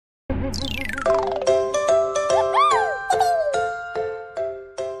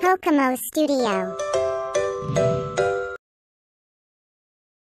CoComo Studio.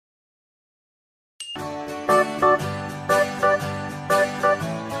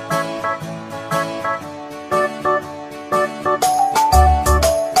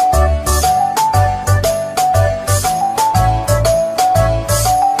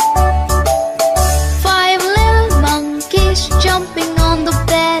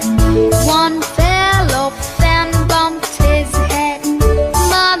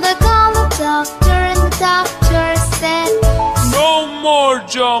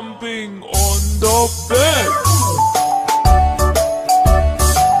 Jumping on the bed.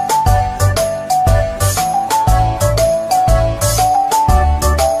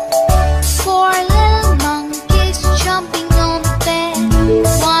 Four little monkeys jumping on the bed.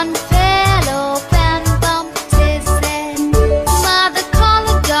 One fell off and bumped his head. Mother called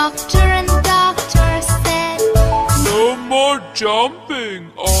the doctor and the doctor said, no more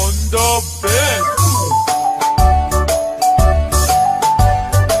jumping on the bed.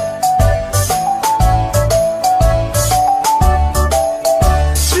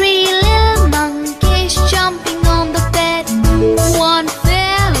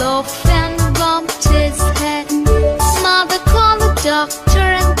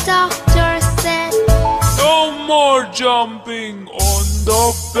 Jumping on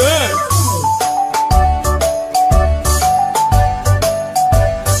the bed.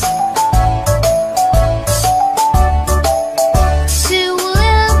 Two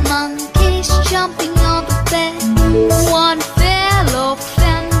little monkeys jumping on the bed. One fell off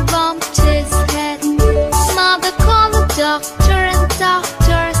and bumped his head. Mother called the doctor and the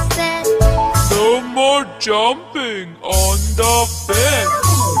doctor said, no more jumping on the bed.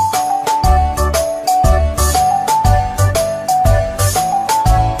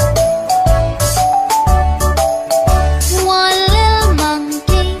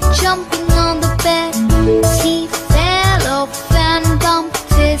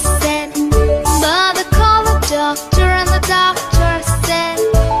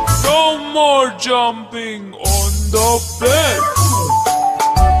 Jumping on the bed.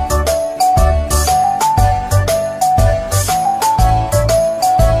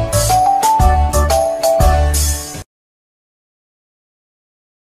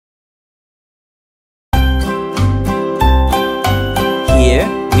 Here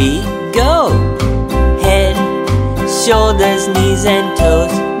we go. Head, shoulders, knees and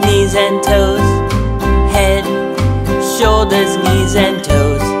toes, knees and toes. Head, shoulders, knees and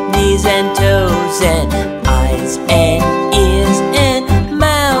toes, knees and toes, and eyes and ears and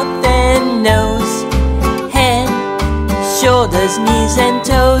mouth and nose. Head, shoulders, knees and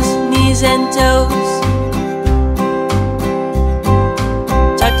toes, knees and toes.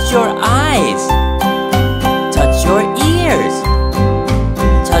 Touch your eyes, touch your ears,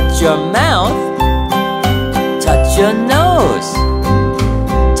 touch your mouth, touch your nose,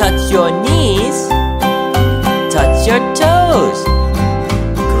 touch your knees, touch your toes.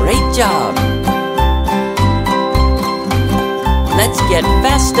 Great job! Let's get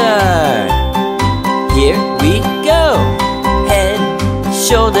faster! Here we go! Head,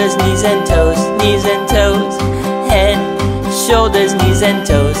 shoulders, knees and toes, knees and toes. Head, shoulders, knees and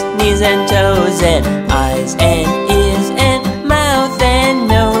toes, knees and toes. And eyes and ears and mouth and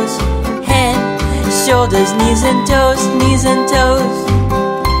nose. Head, shoulders, knees and toes, knees and toes.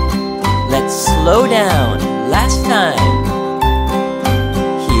 Let's slow down. Last time.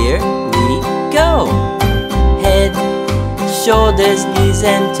 Here we go. Head, shoulders, knees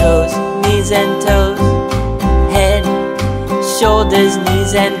and toes, knees and toes. Head, shoulders,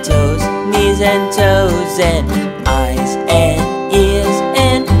 knees and toes, knees and toes. And eyes and ears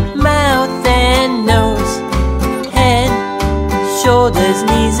and mouth and nose. Head, shoulders,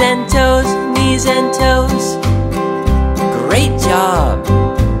 knees and toes, knees and toes. Great job!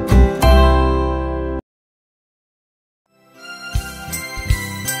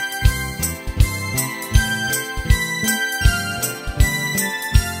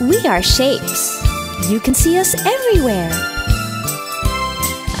 We are shapes. You can see us everywhere.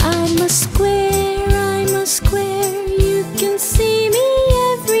 I'm a square, I'm a square. You can see me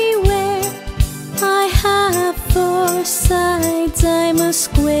everywhere. I have four sides. I'm a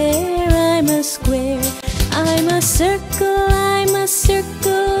square, I'm a square. I'm a circle, I'm a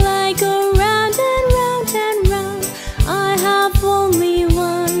circle. I go round and round and round. I have only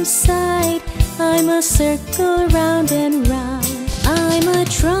one side. I'm a circle round and round. I'm a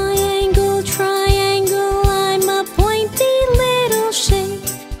triangle, triangle. I'm a pointy little shape.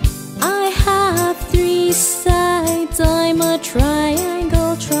 I have three sides. I'm a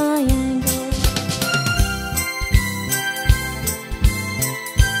triangle, triangle.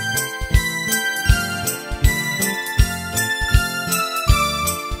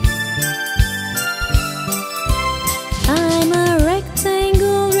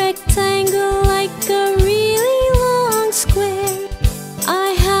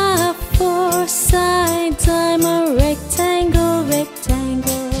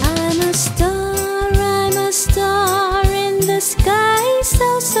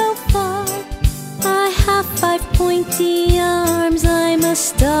 so, so far. I have 5 pointy arms. I'm a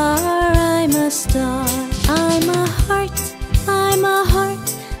star, I'm a star. I'm a heart, I'm a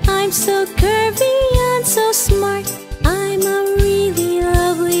heart. I'm so curvy and so smart. I'm a really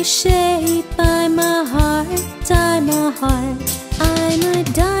lovely shape. I'm a heart, I'm a heart. I'm a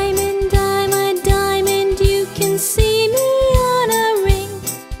diamond, I'm a diamond. You can see me on a ring.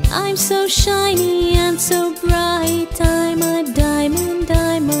 I'm so shiny and so bright. I'm a diamond,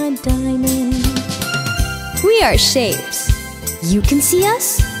 I'm a diamond. We are shapes. You can see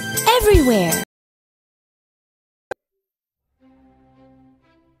us everywhere.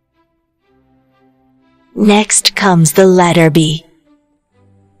 Next comes the letter B.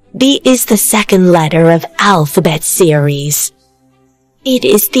 B is the second letter of alphabet series. It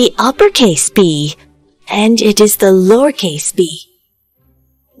is the uppercase B, and it is the lowercase b.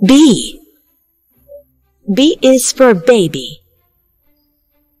 B. B is for baby.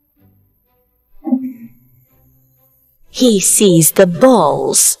 He sees the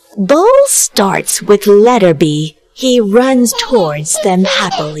balls. Ball starts with letter B. He runs towards them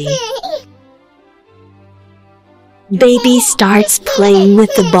happily. Baby starts playing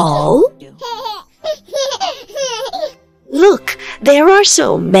with the ball. Look, there are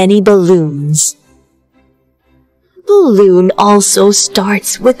so many balloons. Balloon also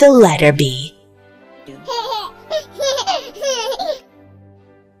starts with the letter B.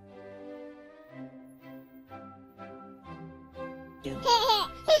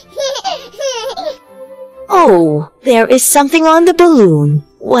 Oh, there is something on the balloon.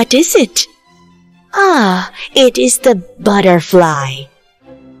 What is it? Ah, it is the butterfly.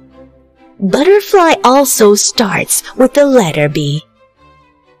 Butterfly also starts with the letter B.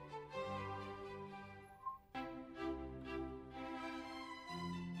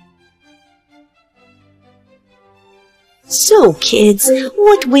 So kids,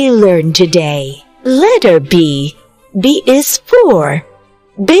 what we learned today? Letter B. B is for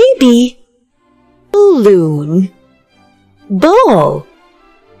baby, balloon, ball,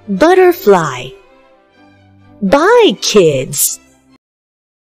 butterfly. Bye, kids!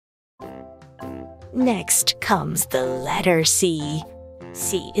 Next comes the letter C.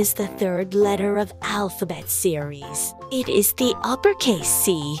 C is the third letter of alphabet series. It is the uppercase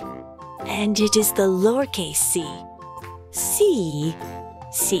C, and it is the lowercase c. C.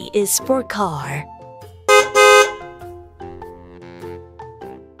 C is for car.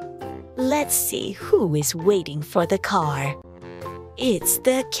 Let's see who is waiting for the car. It's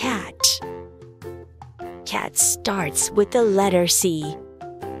the cat. Cat starts with the letter C.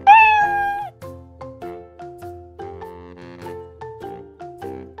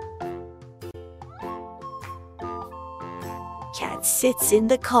 Cat sits in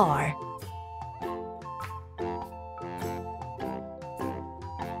the car.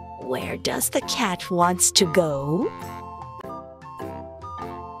 Where does the cat wants to go?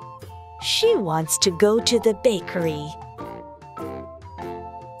 She wants to go to the bakery.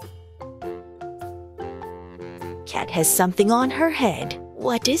 Cat has something on her head.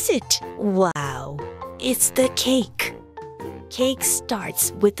 What is it? Wow, it's the cake. Cake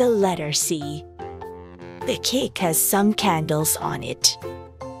starts with the letter C. The cake has some candles on it.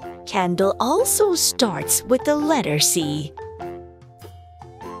 Candle also starts with the letter C.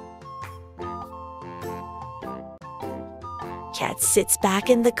 Cat sits back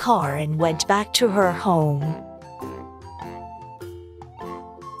in the car and went back to her home.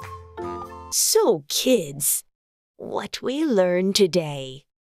 So kids, what we learned today?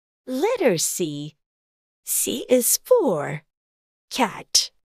 Letter C. C is for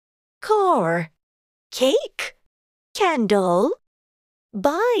cat, car, cake, candle.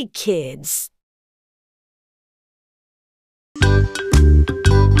 Bye, kids.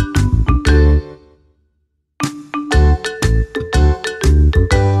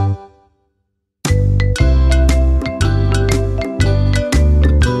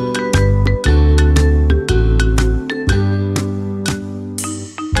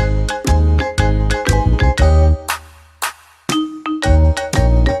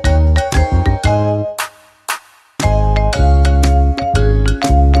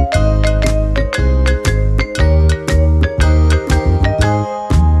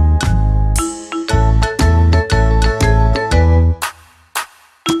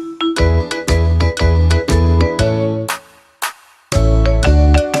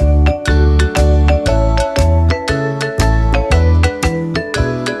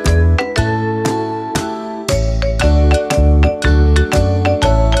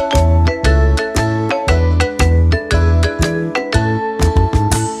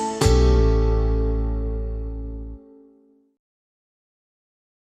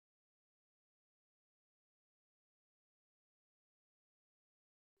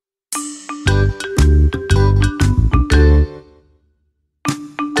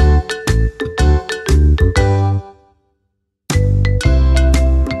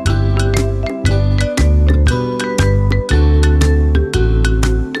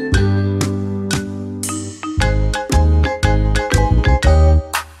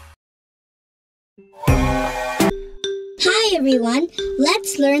 everyone.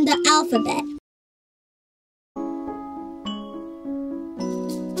 Let's learn the alphabet.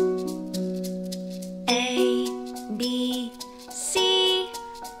 A, B, C,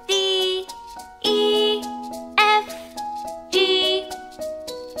 D, E, F, G,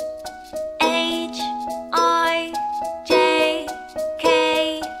 H, I, J,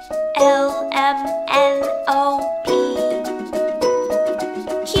 K, L, M, N, O, P,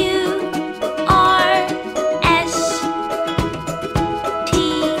 Q, R, S, T,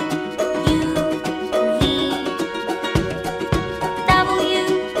 U, V, W,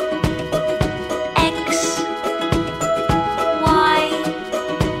 X, Y,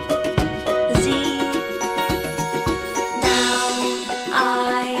 Z. Now I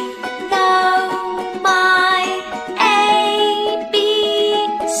know my ABCs.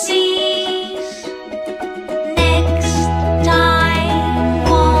 Next time,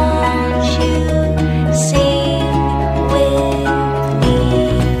 won't you sing with me?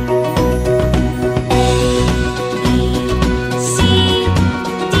 A, B, C,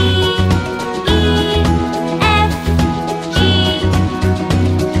 D, E, F, G,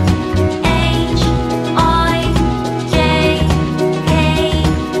 H, I, J, K,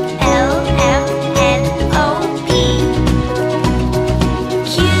 L, M, N, O, P,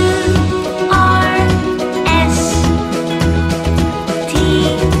 Q, R, S, T,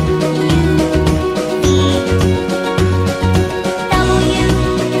 U, V, W,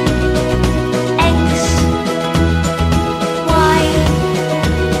 X, Y,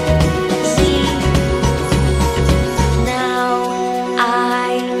 Z. Now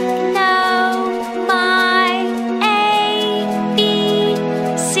I know my ABCs.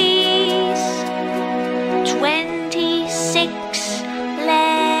 26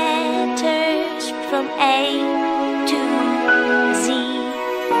 letters from A to Z.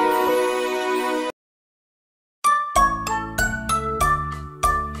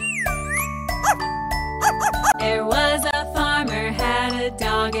 There was a farmer, had a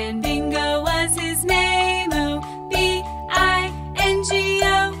dog, and Bingo was his name. Oh, B-I-N-G-O,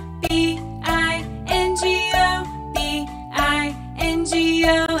 B-I-N-G-O, B-I-N-G-O,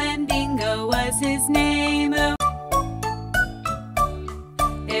 and Bingo was his name. Oh,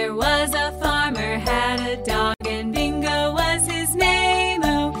 there was a farmer, had a dog, and Bingo was his name.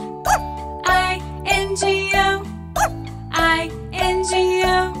 Oh, I-N-G-O,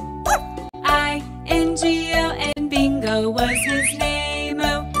 I-N-G-O, I-N-G-O, and Bingo was his name.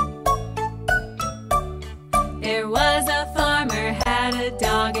 Oh, there was a farmer, had a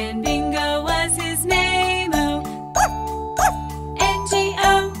dog, and Bingo was his name. Oh,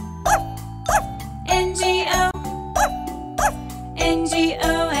 N-G-O, N-G-O,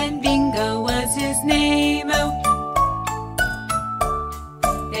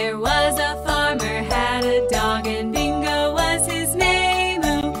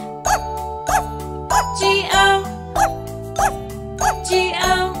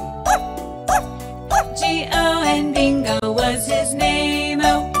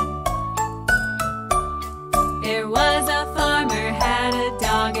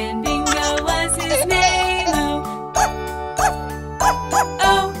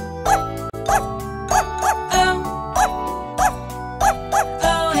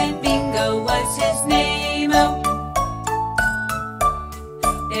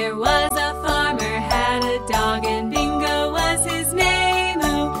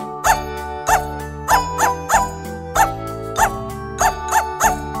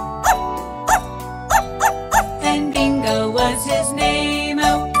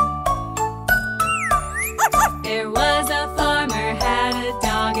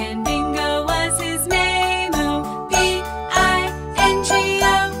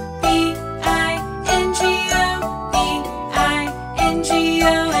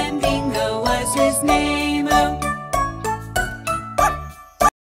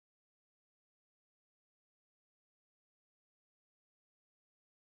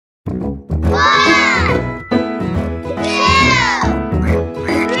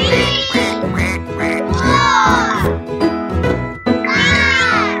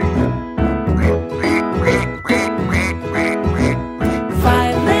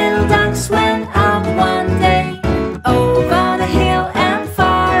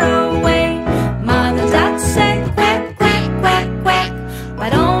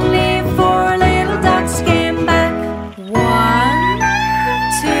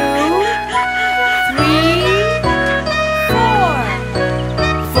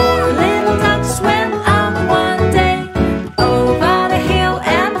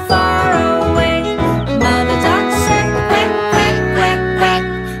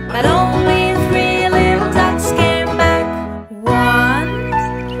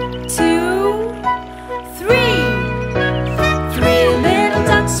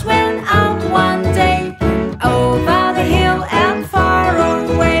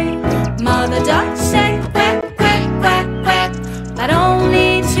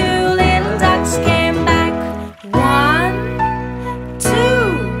 only two little ducks came back. One, two.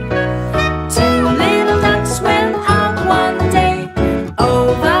 Two little ducks went out one day,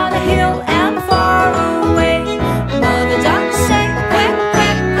 over the hill and far away. Mother duck said quack,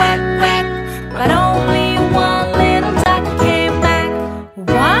 quack, quack, quack, but only one little duck came back.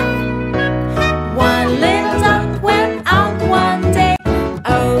 One little duck went out one day,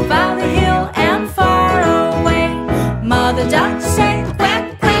 over the hill and far away. Mother duck said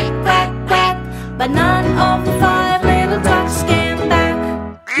quack, quack, quack, quack, but none of the five little ducks came back.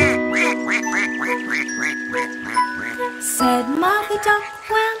 Said Mother duck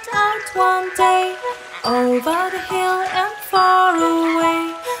went out one day, over the hill and far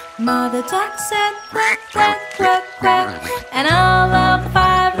away. Mother duck said quack, quack, quack, quack, and all of the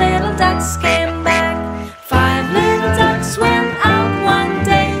five little ducks came back. Five little ducks went out one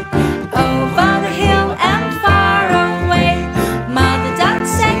day, over the hill and far away. Mother duck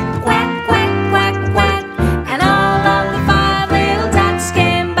said quack, quack, quack, quack, and all of the five little ducks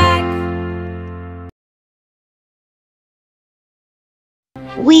came back.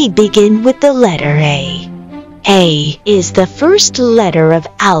 We begin with the letter A. A is the first letter of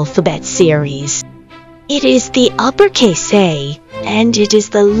alphabet series. It is the uppercase A and it is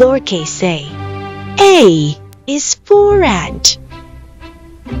the lowercase a. A is for ant.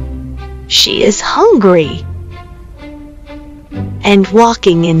 She is hungry and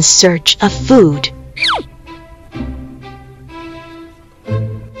walking in search of food.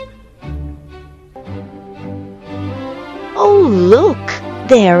 Oh, look!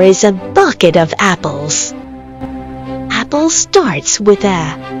 There is a bucket of apples. Apple starts with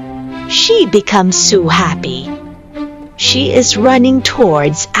A. She becomes so happy. She is running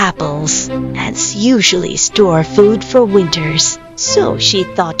towards apples. Ants usually store food for winters, so she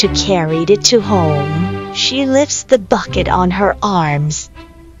thought to carry it to home. She lifts the bucket on her arms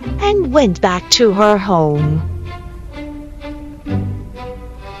and went back to her home.